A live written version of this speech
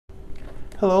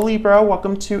Hello Libra,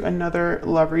 welcome to another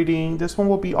love reading. This one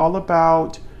will be all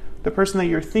about the person that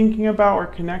you're thinking about or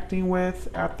connecting with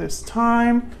at this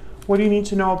time. What do you need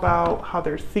to know about how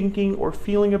they're thinking or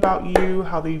feeling about you,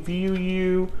 how they view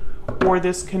you or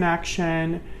this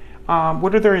connection?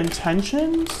 What are their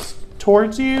intentions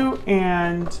towards you?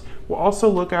 And we'll also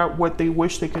look at what they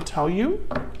wish they could tell you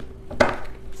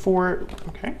for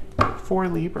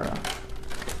Libra.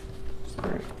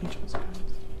 Spirit, angels, guides.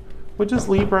 What does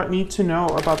Libra need to know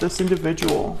about this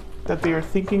individual that they are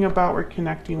thinking about or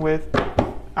connecting with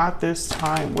at this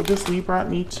time? What does Libra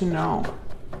need to know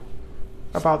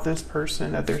about this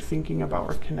person that they're thinking about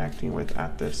or connecting with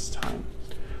at this time?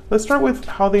 Let's start with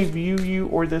how they view you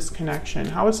or this connection.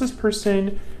 How is this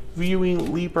person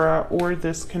viewing Libra or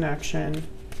this connection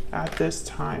at this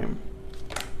time?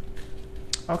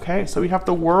 Okay, so we have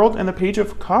the World and the Page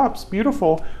of Cups.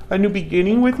 Beautiful. A new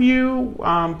beginning with you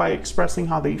by expressing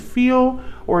how they feel,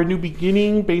 or a new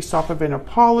beginning based off of an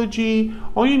apology.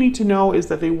 All you need to know is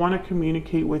that they want to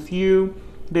communicate with you.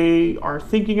 They are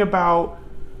thinking about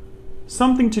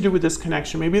something to do with this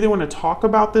connection. Maybe they want to talk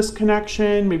about this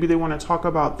connection. Maybe they want to talk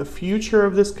about the future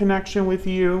of this connection with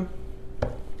you.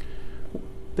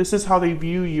 This is how they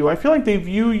view you. I feel like they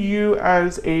view you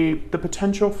as the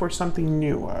potential for something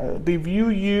new. They view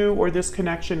you or this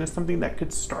connection as something that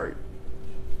could start.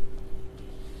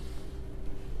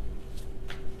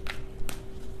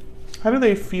 How do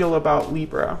they feel about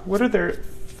Libra? What are their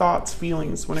thoughts,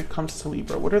 feelings when it comes to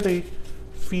Libra? What are they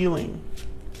feeling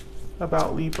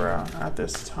about Libra at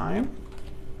this time?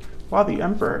 Wow, the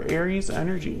Emperor, Aries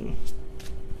energy.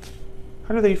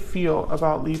 How do they feel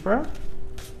about Libra?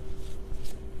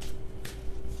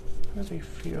 How do they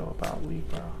feel about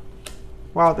Libra?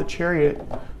 Wow, the Chariot.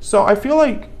 So I feel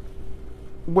like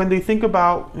when they think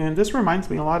about, and this reminds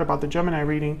me a lot about the Gemini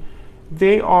reading,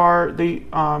 they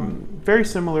very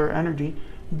similar energy.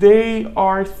 They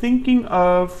are thinking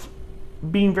of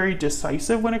being very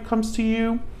decisive when it comes to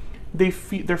you.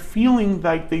 They're feeling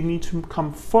like they need to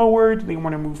come forward. They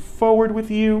want to move forward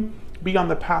with you, be on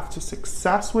the path to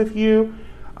success with you.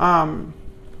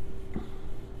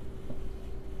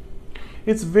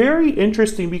 It's very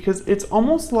interesting because it's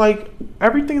almost like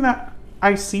everything that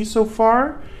I see so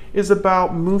far is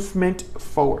about movement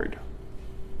forward.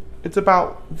 It's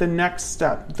about the next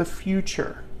step, the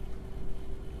future.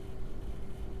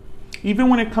 Even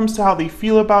when it comes to how they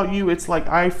feel about you, it's like,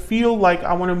 I feel like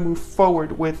I want to move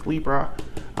forward with Libra.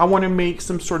 I want to make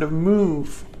some sort of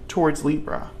move towards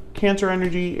Libra. Cancer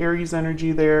energy, Aries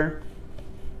energy there.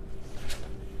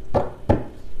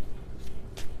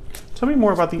 Tell me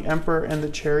more about the Emperor and the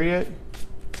Chariot.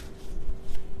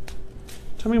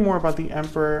 Tell me more about the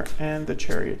Emperor and the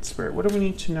Chariot, Spirit. What do we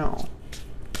need to know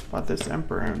about this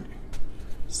Emperor?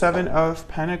 Seven of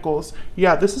Pentacles.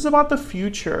 Yeah, this is about the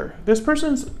future. This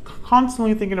person's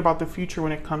constantly thinking about the future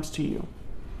when it comes to you.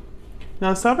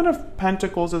 Now, Seven of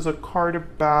Pentacles is a card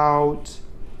about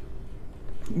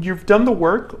you've done the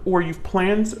work or you've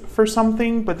planned for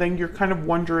something, but then you're kind of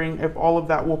wondering if all of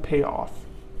that will pay off.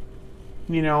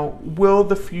 You know, will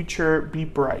the future be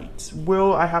bright?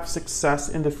 Will I have success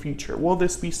in the future? Will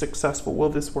this be successful? Will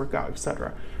this work out,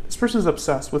 etc.? This person is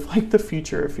obsessed with like the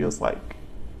future, it feels like.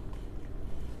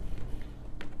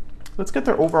 Let's get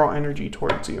their overall energy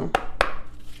towards you.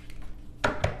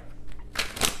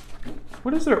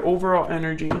 What is their overall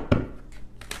energy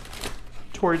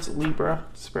towards Libra,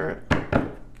 Spirit?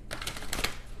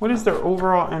 What is their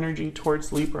overall energy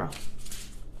towards Libra?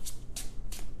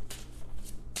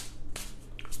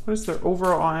 What is their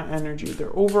overall energy? Their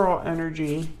overall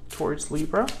energy towards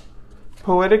Libra.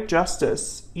 Poetic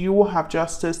justice. You will have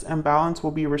justice and balance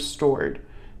will be restored.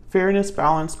 Fairness,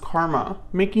 balance, karma.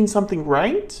 Making something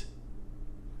right.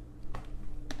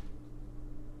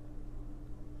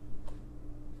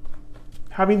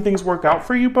 Having things work out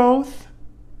for you both.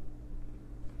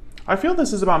 I feel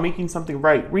this is about making something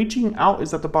right. Reaching out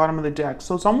is at the bottom of the deck.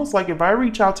 So it's almost like if I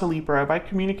reach out to Libra, if I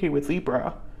communicate with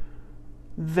Libra,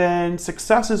 then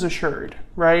success is assured,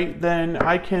 right? Then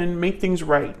I can make things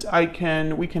right.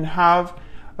 We can have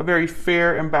a very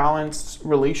fair and balanced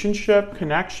relationship,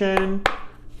 connection.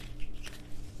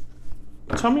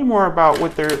 Tell me more about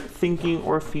what they're thinking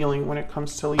or feeling when it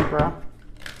comes to Libra.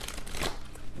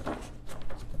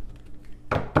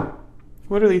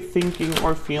 What are they thinking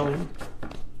or feeling?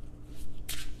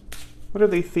 What are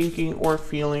they thinking or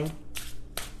feeling?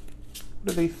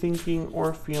 What are they thinking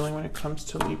or feeling when it comes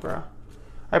to Libra?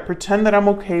 I pretend that I'm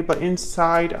okay, but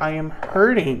inside I am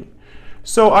hurting.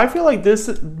 So I feel like this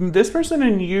person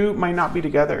and you might not be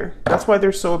together. That's why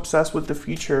they're so obsessed with the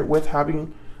future, with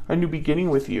having a new beginning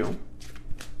with you.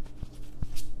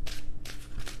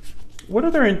 What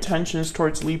are their intentions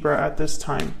towards Libra at this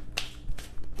time?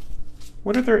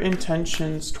 What are their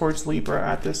intentions towards Libra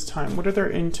at this time? What are their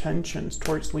intentions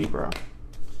towards Libra?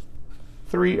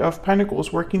 Three of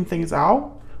Pentacles, working things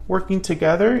out, working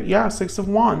together. Yeah, Six of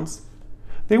Wands.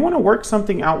 They want to work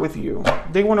something out with you.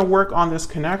 They want to work on this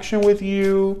connection with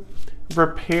you,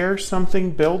 repair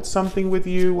something, build something with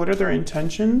you. What are their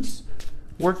intentions?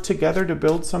 Work together to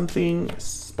build something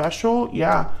special.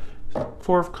 Yeah,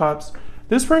 Four of Cups.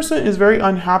 This person is very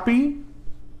unhappy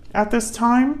at this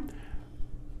time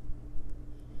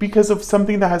because of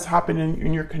something that has happened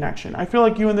in your connection. I feel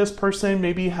like you and this person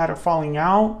maybe had a falling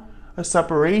out, a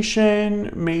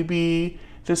separation. Maybe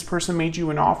this person made you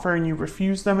an offer and you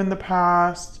refused them in the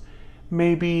past.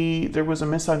 Maybe there was a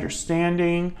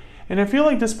misunderstanding. And I feel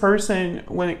like this person,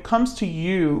 when it comes to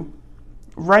you,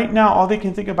 right now, all they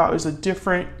can think about is a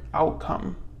different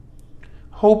outcome.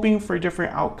 Hoping for a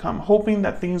different outcome. Hoping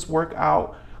that things work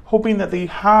out. Hoping that they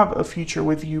have a future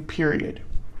with you, period.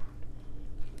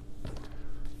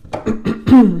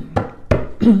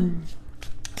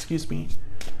 Excuse me.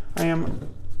 I am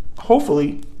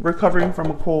hopefully recovering from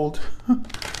a cold.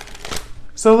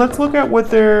 So let's look at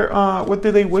what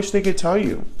do they wish they could tell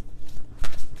you.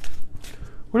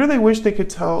 What do they wish they could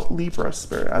tell Libra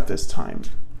Spirit at this time?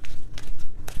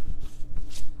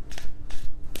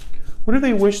 What do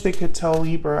they wish they could tell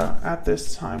Libra at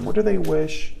this time? What do they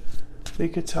wish they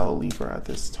could tell Libra at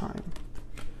this time?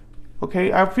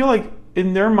 Okay, I feel like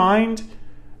in their mind,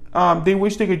 they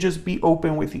wish they could just be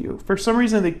open with you. For some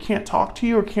reason, they can't talk to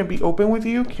you or can't be open with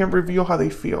you, can't reveal how they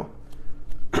feel.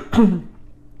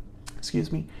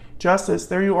 Excuse me. Justice,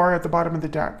 there you are at the bottom of the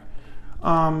deck.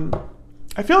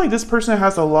 I feel like this person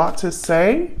has a lot to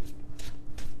say,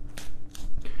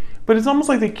 but it's almost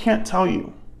like they can't tell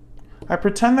you. I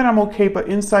pretend that I'm okay, but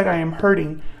inside I am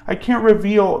hurting. I can't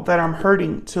reveal that I'm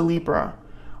hurting to Libra.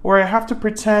 Or I have to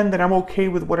pretend that I'm okay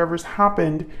with whatever's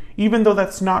happened, even though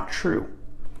that's not true.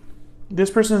 This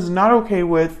person is not okay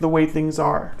with the way things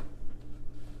are.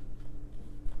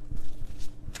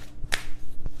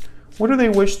 What do they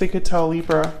wish they could tell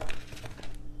Libra?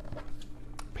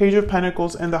 Page of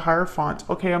Pentacles and the Hierophant.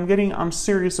 Okay, I'm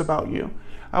serious about you.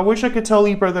 I wish I could tell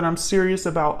Libra that I'm serious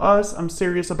about us. I'm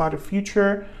serious about a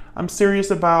future. I'm serious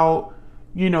about,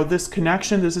 this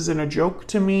connection. This isn't a joke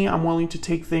to me. I'm willing to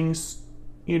take things,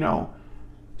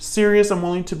 serious. I'm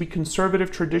willing to be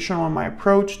conservative, traditional in my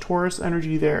approach. Taurus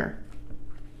energy there.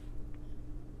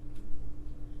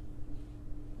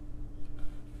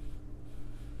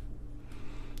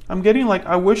 I'm getting like,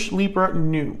 I wish Libra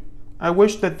knew. I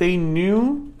wish that they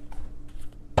knew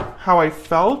how I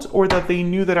felt, or that they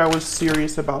knew that I was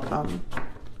serious about them.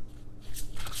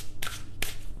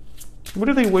 What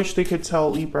do they wish they could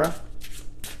tell Libra?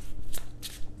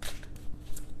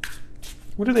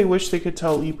 What do they wish they could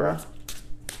tell Libra?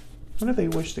 What do they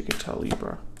wish they could tell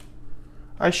Libra?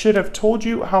 I should have told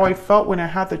you how I felt when I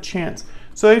had the chance.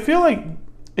 So I feel like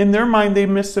in their mind, they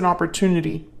missed an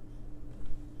opportunity.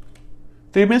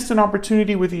 They missed an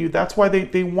opportunity with you. That's why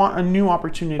they want a new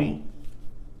opportunity.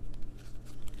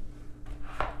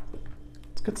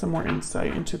 Let's get some more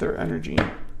insight into their energy.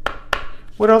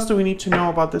 What else do we need to know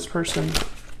about this person?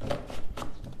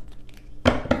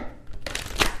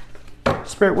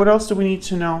 Spirit, what else do we need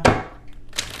to know?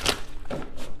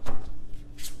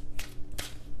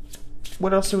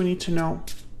 What else do we need to know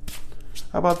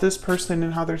about this person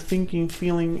and how they're thinking,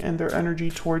 feeling, and their energy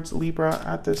towards Libra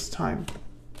at this time?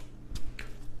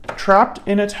 Trapped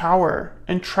in a tower,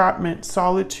 entrapment,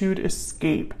 solitude,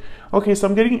 escape. Okay, so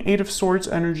I'm getting Eight of Swords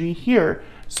energy here.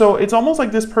 So it's almost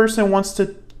like this person wants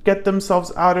to get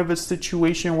themselves out of a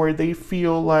situation where they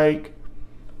feel like,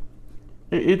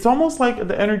 it's almost like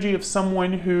the energy of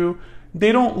someone who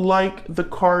they don't like the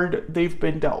card they've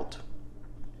been dealt.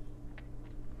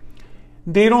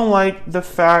 They don't like the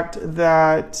fact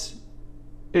that,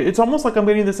 it's almost like I'm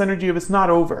getting this energy of it's not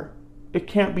over. It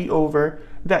can't be over.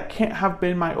 That can't have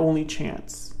been my only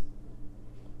chance.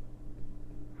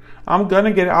 I'm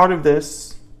gonna get out of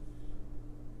this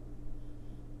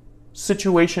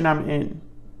situation I'm in.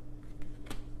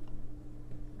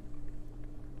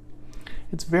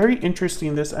 It's very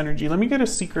interesting, this energy. Let me get a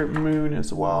secret moon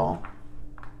as well.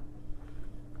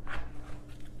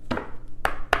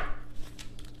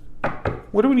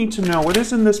 What do we need to know? What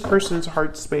is in this person's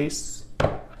heart space?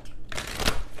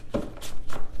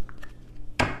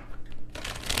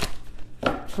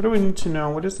 What do we need to know?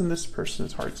 What is in this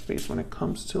person's heart space when it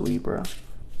comes to Libra,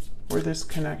 or this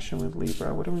connection with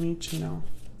Libra? What do we need to know?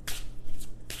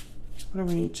 What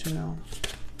do we need to know?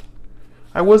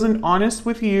 I wasn't honest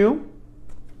with you,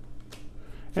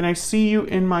 and I see you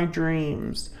in my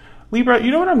dreams. Libra,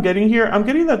 you know what I'm getting here? I'm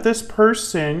getting that this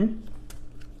person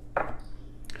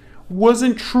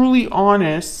wasn't truly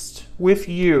honest with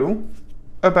you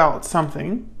about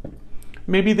something.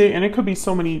 Maybe they, and it could be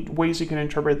so many ways you can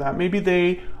interpret that. Maybe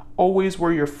they always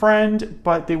were your friend,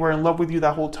 but they were in love with you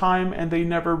that whole time and they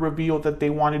never revealed that they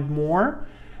wanted more.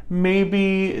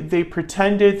 Maybe they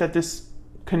pretended that this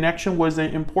connection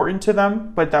wasn't important to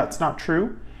them, but that's not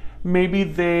true. Maybe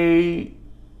they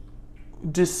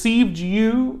deceived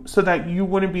you so that you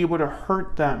wouldn't be able to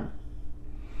hurt them.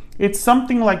 It's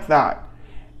something like that.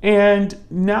 And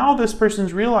now this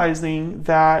person's realizing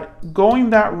that going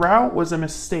that route was a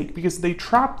mistake because they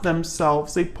trapped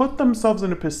themselves. They put themselves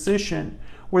in a position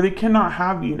where they cannot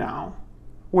have you now,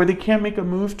 where they can't make a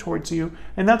move towards you.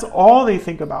 And that's all they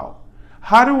think about.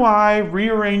 How do I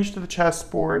rearrange the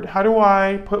chessboard? How do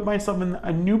I put myself in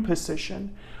a new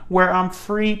position where I'm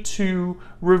free to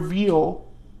reveal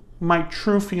my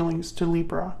true feelings to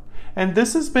Libra? And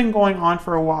this has been going on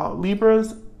for a while.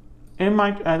 Libras,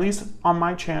 at least on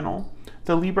my channel,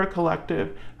 the Libra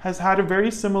Collective has had a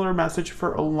very similar message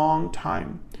for a long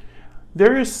time.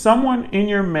 There is someone in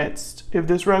your midst. If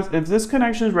this reading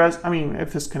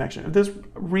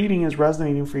is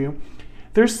resonating for you,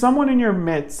 there's someone in your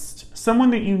midst,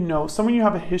 someone that you know, someone you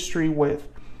have a history with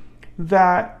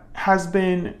that has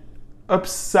been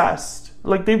obsessed.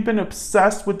 Like they've been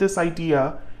obsessed with this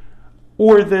idea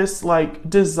or this like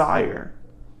desire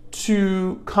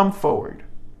to come forward,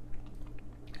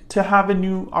 to have a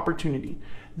new opportunity.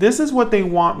 This is what they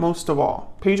want most of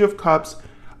all. Page of Cups.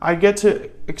 I get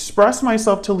to express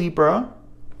myself to Libra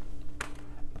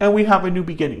and we have a new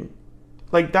beginning.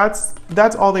 Like that's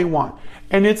all they want.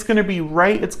 And it's going to be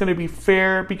right. It's going to be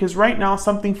fair because right now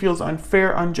something feels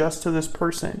unfair, unjust to this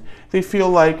person. They feel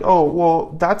like, oh,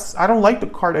 well, I don't like the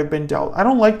card I've been dealt. I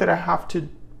don't like that I have to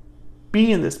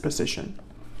be in this position.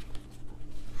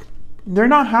 They're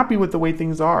not happy with the way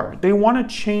things are. They want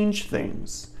to change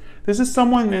things. This is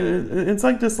someone, it's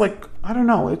like this, like, I don't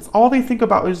know. It's all they think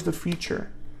about is the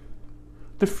future.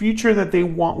 The future that they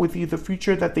want with you, the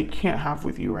future that they can't have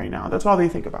with you right now. That's all they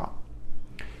think about.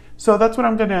 So that's what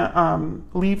I'm going to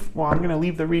leave. Well, I'm going to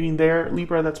leave the reading there.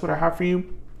 Libra, that's what I have for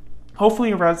you. Hopefully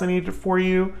it resonated for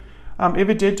you. If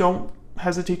it did, don't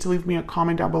hesitate to leave me a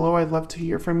comment down below. I'd love to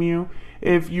hear from you.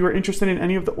 If you are interested in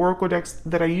any of the Oracle decks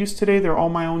that I use today, they're all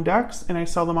my own decks and I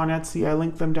sell them on Etsy. I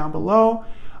link them down below.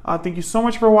 Thank you so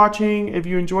much for watching. If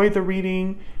you enjoyed the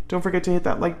reading, don't forget to hit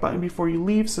that like button before you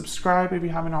leave. Subscribe if you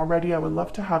haven't already. I would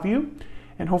love to have you.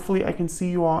 And hopefully I can see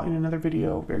you all in another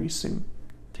video very soon.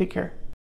 Take care.